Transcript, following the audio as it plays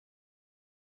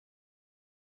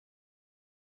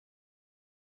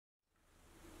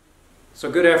So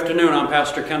good afternoon. I'm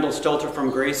Pastor Kendall Stelter from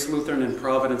Grace Lutheran in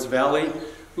Providence Valley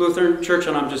Lutheran Church,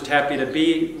 and I'm just happy to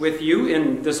be with you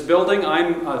in this building.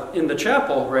 I'm in the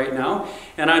chapel right now,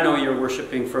 and I know you're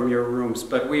worshiping from your rooms,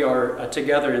 but we are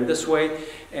together in this way.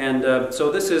 And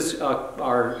so this is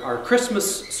our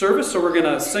Christmas service, so we're going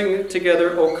to sing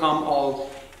together, "O Come All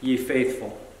Ye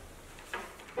Faithful."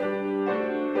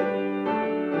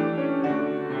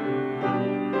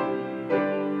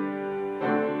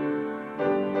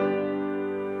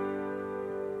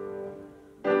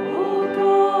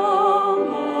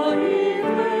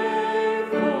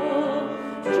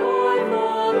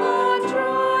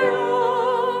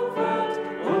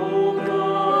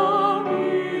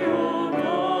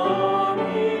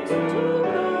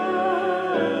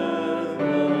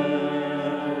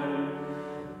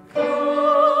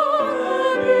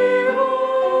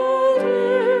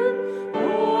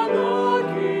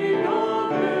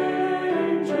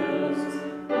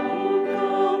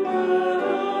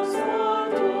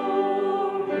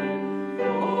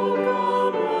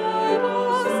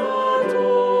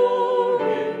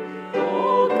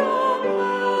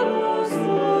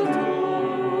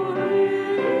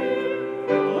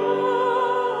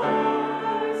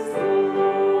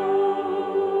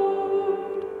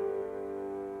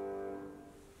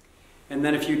 And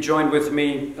then if you join with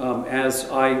me as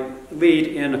I lead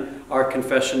in our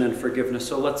confession and forgiveness.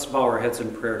 So let's bow our heads in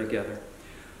prayer together.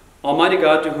 Almighty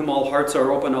God, to whom all hearts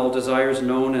are open, all desires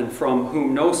known, and from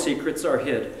whom no secrets are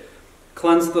hid,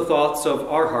 cleanse the thoughts of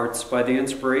our hearts by the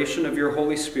inspiration of your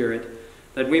Holy Spirit,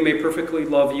 that we may perfectly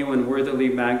love you and worthily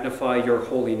magnify your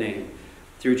holy name,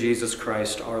 through Jesus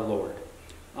Christ our Lord.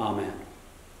 Amen.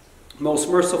 Most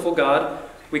merciful God,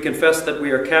 we confess that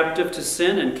we are captive to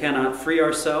sin and cannot free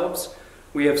ourselves.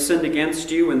 We have sinned against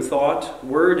you in thought,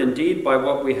 word, and deed by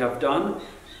what we have done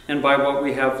and by what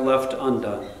we have left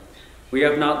undone. We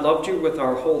have not loved you with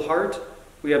our whole heart.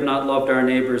 We have not loved our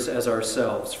neighbors as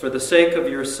ourselves. For the sake of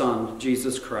your Son,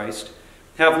 Jesus Christ,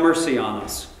 have mercy on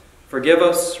us. Forgive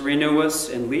us, renew us,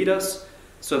 and lead us,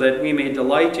 so that we may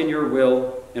delight in your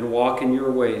will and walk in your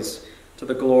ways, to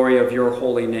the glory of your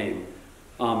holy name.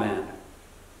 Amen.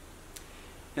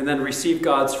 And then receive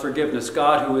God's forgiveness.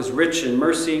 God, who is rich in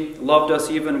mercy, loved us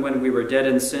even when we were dead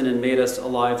in sin and made us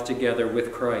alive together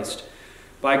with Christ.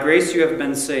 By grace you have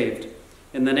been saved.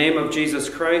 In the name of Jesus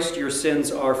Christ, your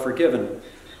sins are forgiven.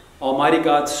 Almighty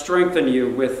God, strengthen you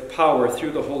with power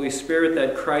through the Holy Spirit,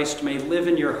 that Christ may live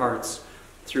in your hearts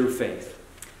through faith.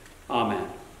 Amen.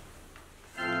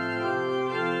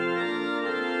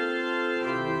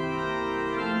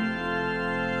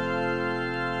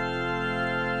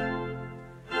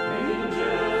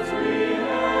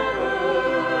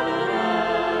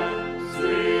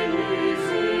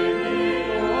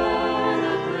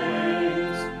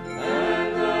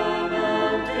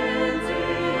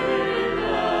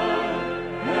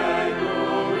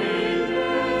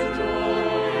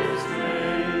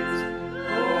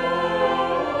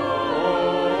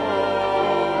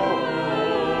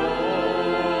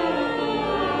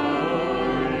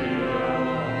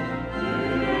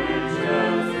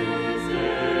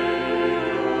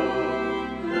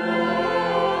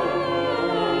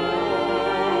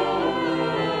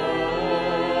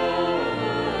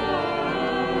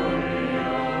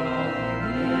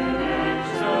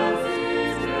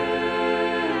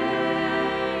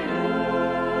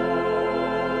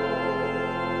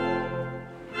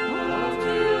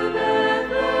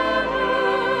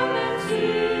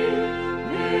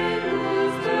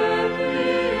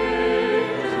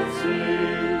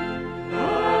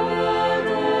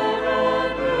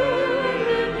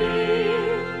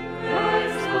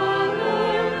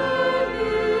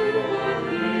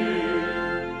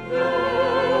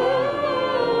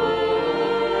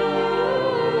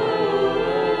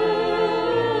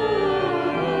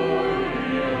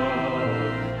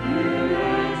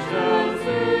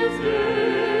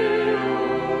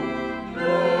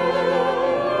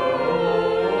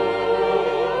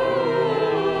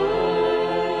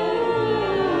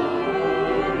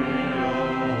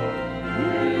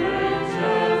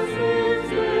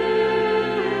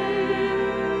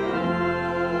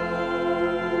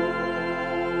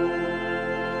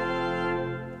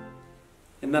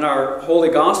 And then our Holy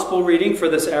Gospel reading for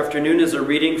this afternoon is a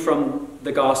reading from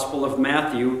the Gospel of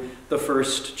Matthew, the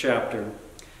first chapter.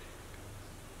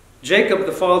 Jacob,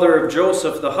 the father of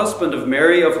Joseph, the husband of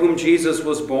Mary, of whom Jesus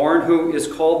was born, who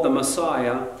is called the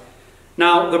Messiah.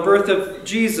 Now, the birth of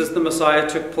Jesus, the Messiah,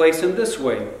 took place in this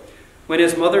way. When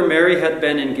his mother Mary had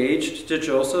been engaged to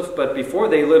Joseph, but before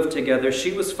they lived together,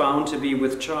 she was found to be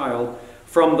with child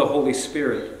from the Holy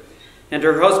Spirit. And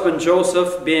her husband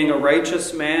Joseph, being a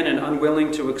righteous man and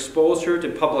unwilling to expose her to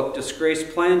public disgrace,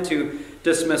 planned to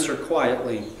dismiss her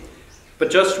quietly. But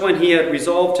just when he had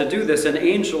resolved to do this, an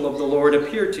angel of the Lord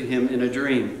appeared to him in a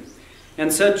dream,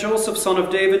 and said, Joseph, son of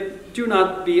David, do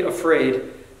not be afraid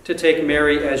to take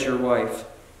Mary as your wife,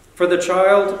 for the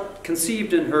child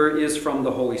conceived in her is from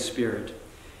the Holy Spirit.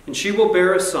 And she will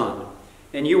bear a son,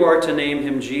 and you are to name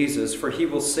him Jesus, for he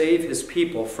will save his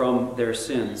people from their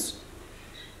sins.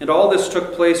 And all this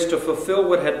took place to fulfill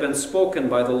what had been spoken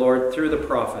by the Lord through the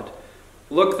prophet.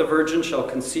 Look, the virgin shall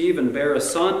conceive and bear a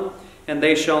son, and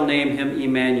they shall name him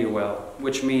Emmanuel,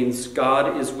 which means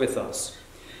God is with us.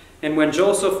 And when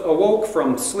Joseph awoke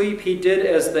from sleep, he did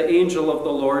as the angel of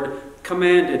the Lord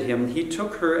commanded him. He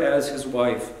took her as his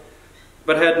wife,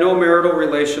 but had no marital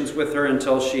relations with her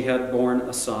until she had borne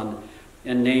a son,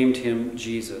 and named him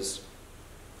Jesus.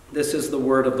 This is the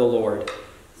word of the Lord.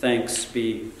 Thanks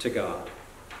be to God.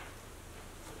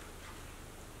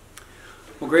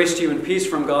 Well, grace to you and peace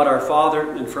from God our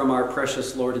Father and from our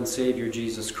precious Lord and Savior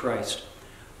Jesus Christ.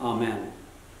 Amen.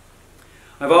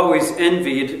 I've always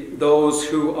envied those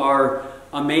who are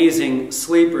amazing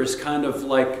sleepers, kind of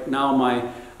like now my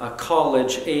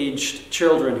college-aged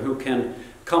children who can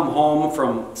come home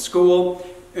from school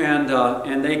and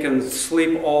they can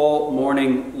sleep all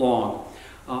morning long.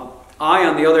 I,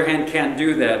 on the other hand, can't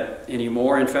do that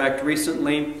anymore. In fact,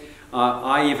 recently,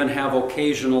 I even have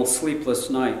occasional sleepless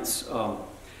nights.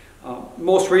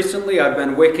 Most recently, I've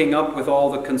been waking up with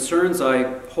all the concerns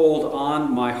I hold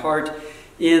on my heart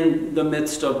in the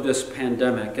midst of this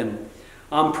pandemic. And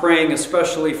I'm praying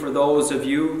especially for those of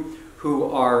you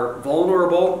who are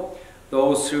vulnerable,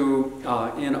 those who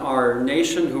in our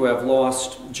nation who have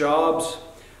lost jobs,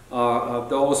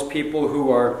 those people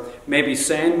who are maybe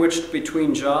sandwiched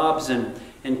between jobs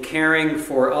and caring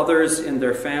for others in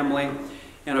their family,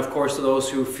 and of course those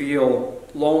who feel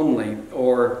lonely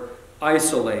or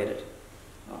isolated.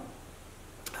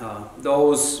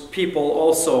 Those people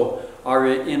also are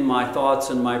in my thoughts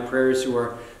and my prayers who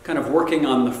are kind of working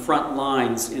on the front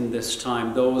lines in this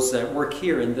time, those that work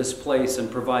here in this place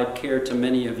and provide care to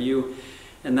many of you,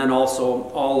 and then also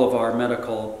all of our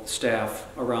medical staff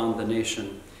around the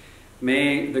nation.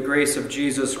 May the grace of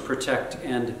Jesus protect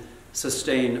and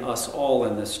sustain us all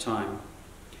in this time.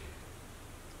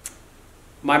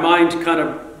 My mind kind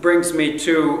of brings me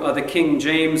to the King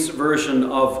James Version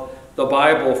of the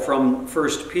Bible from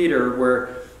 1 Peter,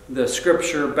 where the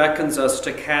scripture beckons us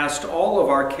to cast all of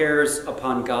our cares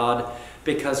upon God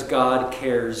because God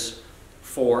cares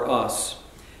for us.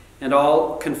 And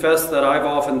I'll confess that I've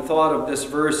often thought of this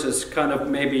verse as kind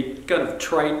of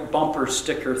trite bumper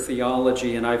sticker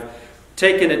theology, and I've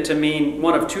taken it to mean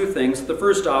one of two things. The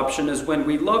first option is when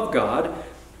we love God,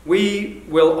 we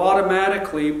will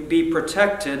automatically be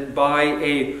protected by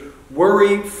a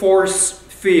worry force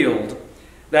field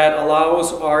that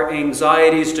allows our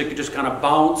anxieties to just kind of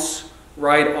bounce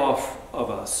right off of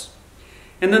us.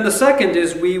 And then the second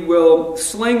is we will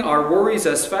sling our worries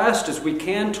as fast as we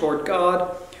can toward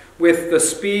God with the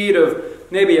speed of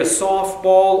maybe a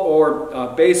softball or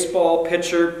a baseball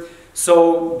pitcher,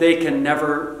 so they can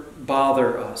never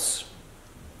bother us.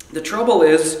 The trouble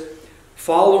is,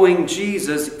 following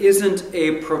Jesus isn't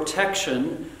a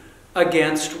protection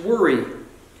against worry.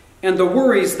 And the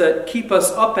worries that keep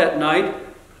us up at night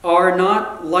are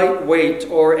not lightweight,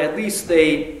 or at least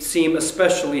they seem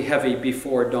especially heavy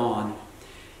before dawn.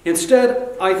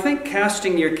 Instead, I think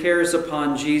casting your cares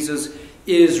upon Jesus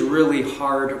is really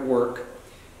hard work.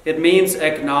 It means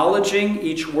acknowledging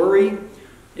each worry.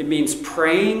 It means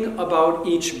praying about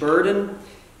each burden.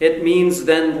 It means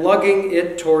then lugging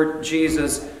it toward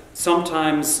Jesus,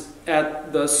 sometimes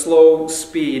at the slow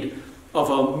speed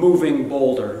of a moving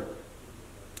boulder.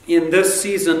 In this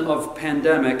season of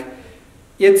pandemic,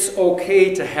 it's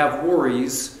okay to have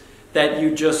worries that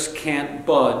you just can't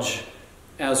budge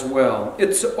as well.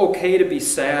 It's okay to be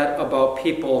sad about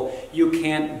people you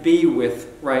can't be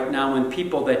with right now and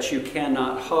people that you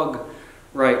cannot hug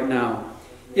right now.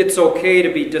 It's okay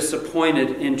to be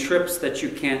disappointed in trips that you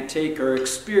can't take or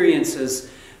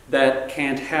experiences that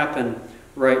can't happen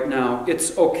right now.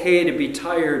 It's okay to be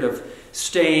tired of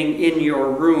staying in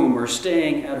your room or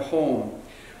staying at home.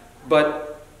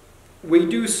 But we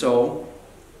do so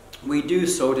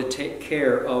to take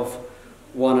care of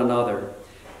one another.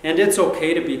 And it's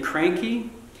okay to be cranky.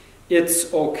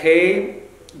 It's okay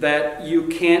that you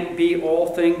can't be all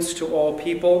things to all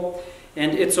people.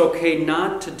 And it's okay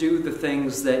not to do the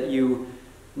things that you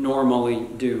normally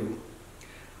do.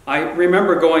 I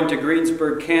remember going to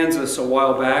Greensburg, Kansas a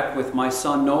while back with my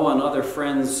son Noah and other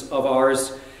friends of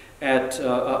ours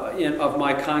of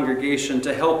my congregation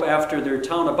to help after their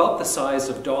town, about the size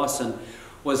of Dawson,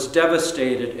 was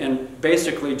devastated and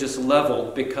basically just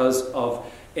leveled because of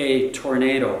a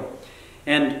tornado.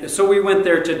 And so we went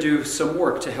there to do some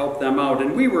work to help them out.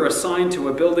 And we were assigned to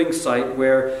a building site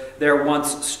where there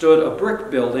once stood a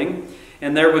brick building,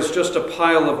 and there was just a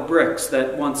pile of bricks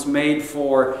that once made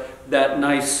for that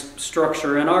nice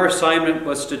structure. And our assignment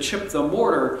was to chip the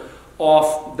mortar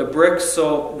off the bricks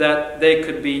so that they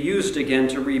could be used again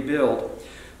to rebuild.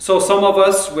 So some of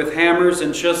us with hammers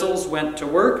and chisels went to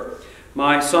work.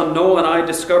 My son Noah and I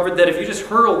discovered that if you just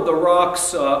hurled the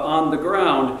rocks on the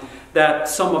ground, that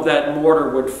some of that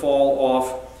mortar would fall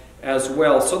off as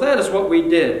well. So that is what we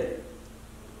did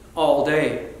all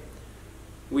day.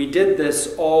 We did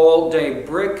this all day,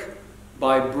 brick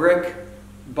by brick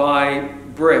by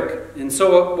brick. And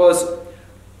so it was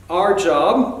our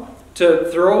job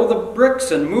to throw the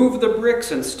bricks and move the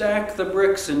bricks and stack the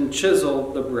bricks and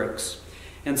chisel the bricks.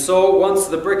 And so once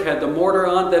the brick had the mortar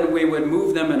on, then we would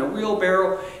move them in a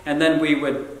wheelbarrow, and then we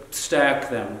would stack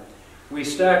them. We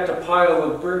stacked a pile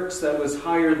of bricks that was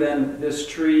higher than this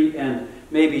tree and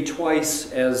maybe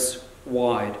twice as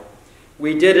wide.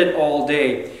 We did it all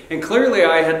day. And clearly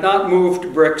I had not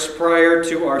moved bricks prior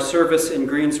to our service in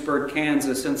Greensburg,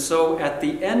 Kansas. And so at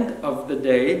the end of the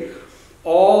day,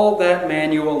 all that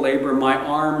manual labor, my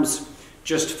arms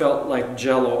just felt like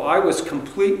jello. I was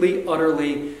completely,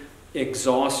 utterly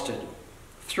exhausted.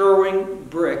 Throwing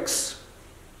bricks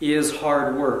is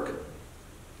hard work.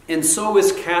 And so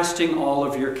is casting all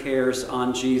of your cares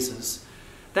on Jesus.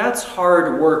 That's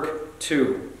hard work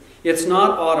too. It's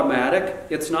not automatic.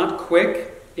 It's not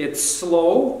quick. It's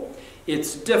slow.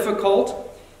 It's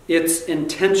difficult. It's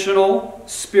intentional,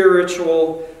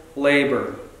 spiritual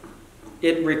labor.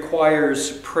 It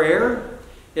requires prayer,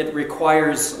 it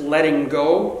requires letting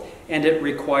go, and it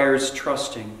requires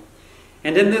trusting.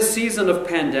 And in this season of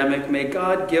pandemic, may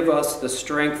God give us the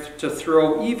strength to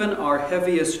throw even our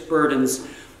heaviest burdens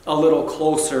a little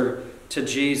closer to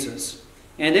Jesus.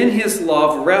 And in His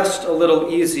love, rest a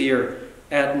little easier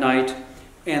at night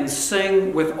and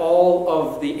sing with all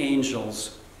of the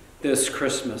angels this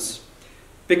Christmas.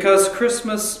 Because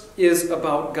Christmas is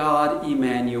about God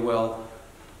Emmanuel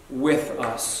with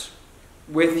us,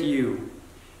 with you.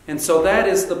 And so that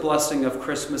is the blessing of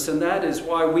Christmas, and that is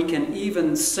why we can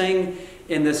even sing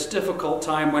in this difficult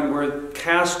time when we're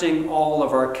casting all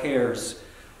of our cares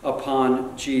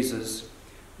upon Jesus.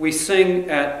 We sing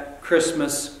at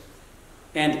Christmas,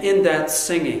 and in that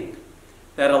singing,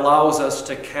 that allows us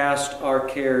to cast our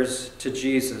cares to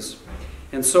Jesus.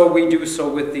 And so we do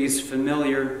so with these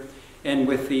familiar and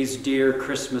with these dear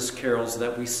Christmas carols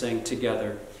that we sing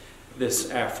together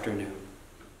this afternoon.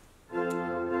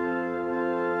 Oh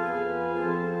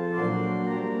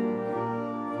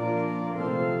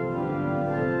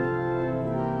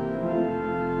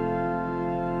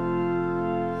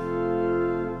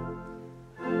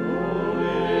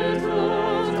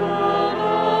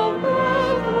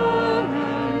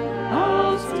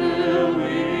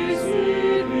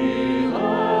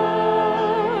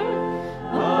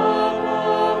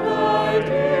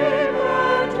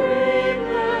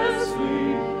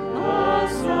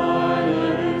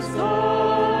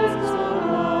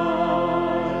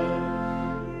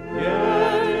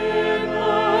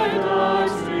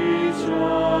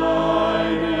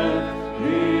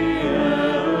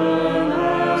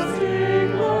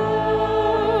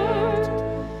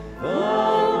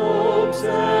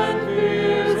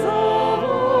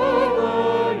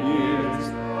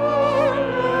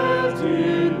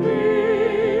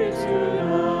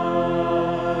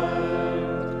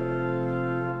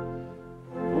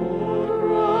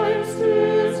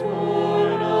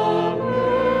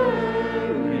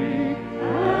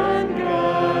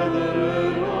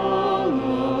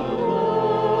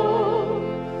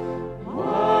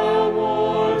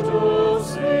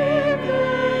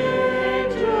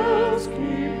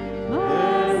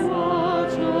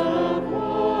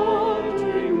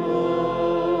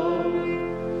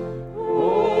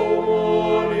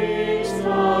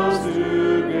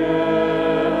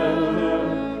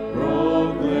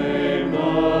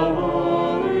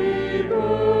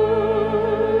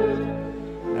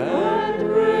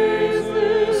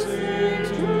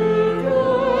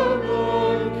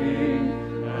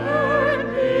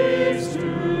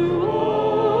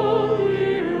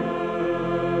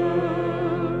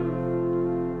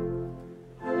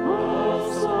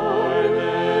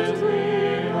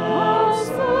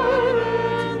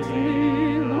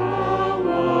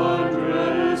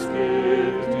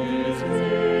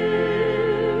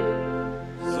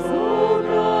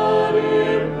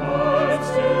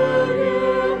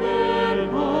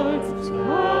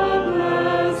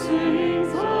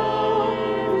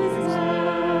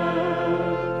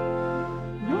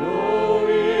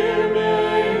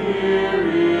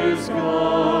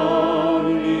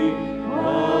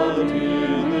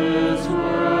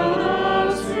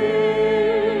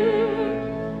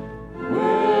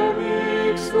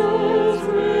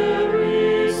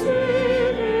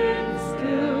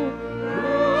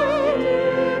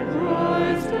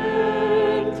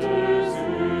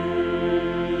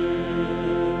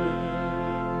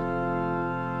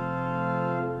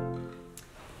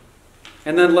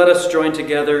And then let us join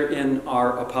together in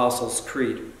our Apostles'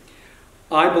 Creed.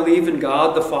 I believe in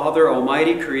God, the Father,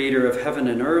 Almighty, creator of heaven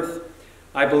and earth.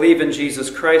 I believe in Jesus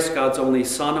Christ, God's only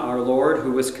Son, our Lord,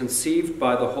 who was conceived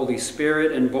by the Holy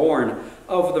Spirit and born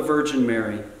of the Virgin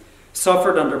Mary,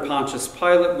 suffered under Pontius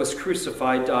Pilate, was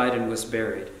crucified, died, and was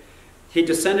buried. He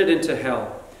descended into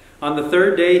hell. On the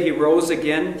third day he rose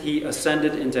again, he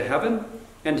ascended into heaven,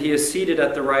 and he is seated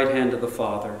at the right hand of the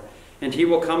Father. And he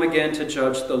will come again to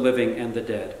judge the living and the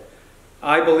dead.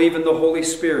 I believe in the Holy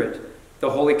Spirit,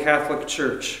 the Holy Catholic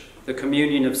Church, the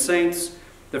communion of saints,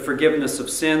 the forgiveness of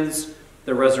sins,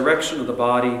 the resurrection of the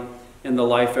body, and the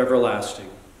life everlasting.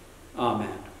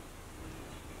 Amen.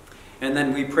 And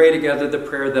then we pray together the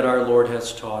prayer that our Lord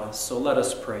has taught us. So let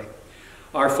us pray.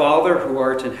 Our Father, who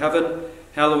art in heaven,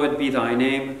 hallowed be thy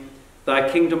name. Thy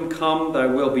kingdom come, thy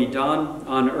will be done,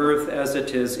 on earth as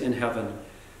it is in heaven.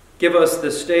 Give us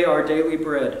this day our daily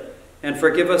bread, and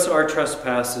forgive us our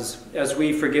trespasses, as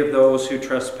we forgive those who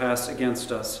trespass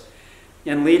against us.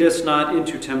 And lead us not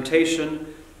into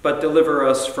temptation, but deliver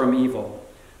us from evil.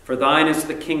 For thine is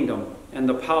the kingdom, and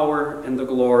the power, and the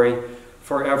glory,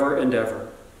 forever and ever.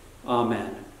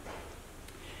 Amen.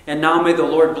 And now may the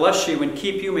Lord bless you and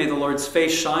keep you. May the Lord's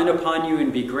face shine upon you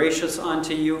and be gracious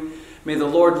unto you. May the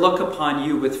Lord look upon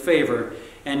you with favor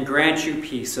and grant you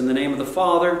peace. In the name of the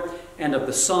Father, and of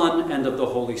the Son, and of the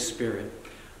Holy Spirit.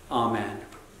 Amen.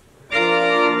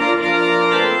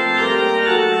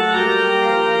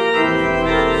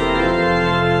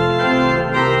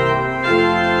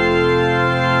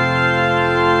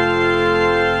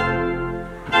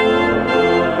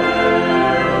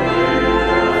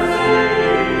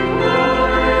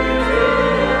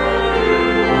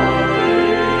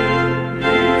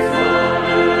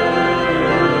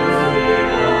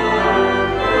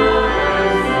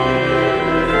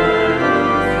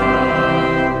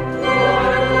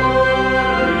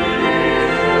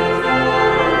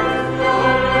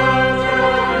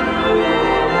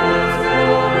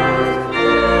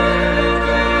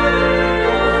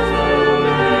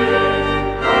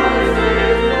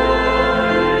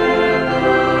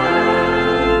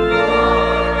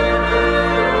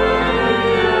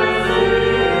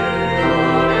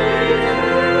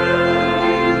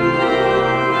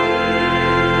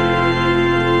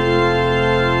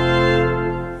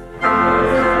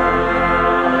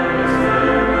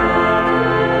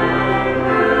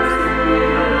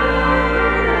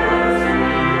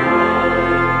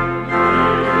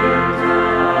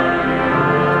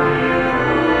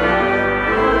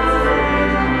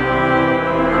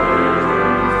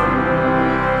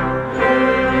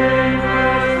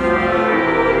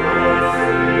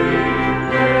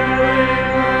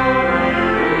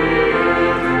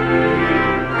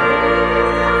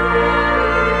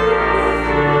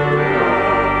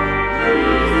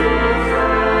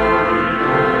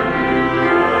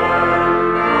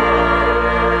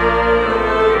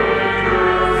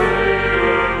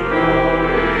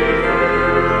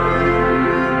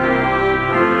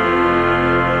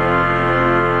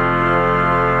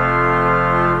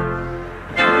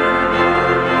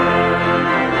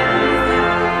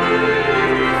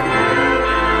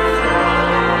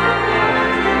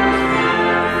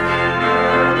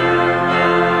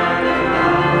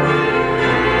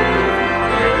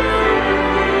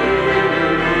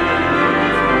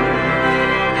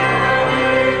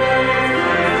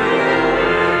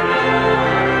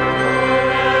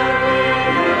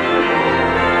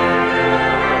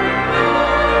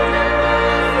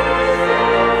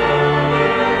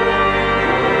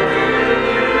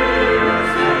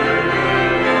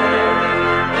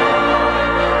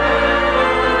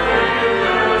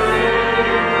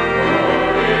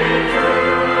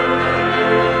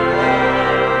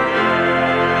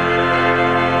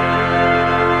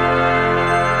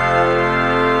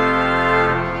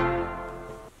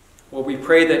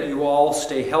 Pray that you all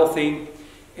stay healthy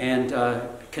and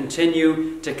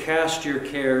continue to cast your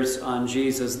cares on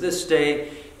Jesus this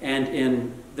day and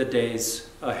in the days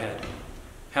ahead.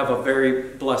 Have a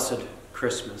very blessed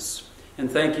Christmas. And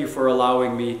thank you for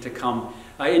allowing me to come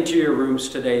into your rooms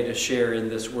today to share in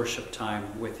this worship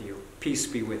time with you. Peace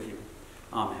be with you.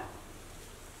 Amen.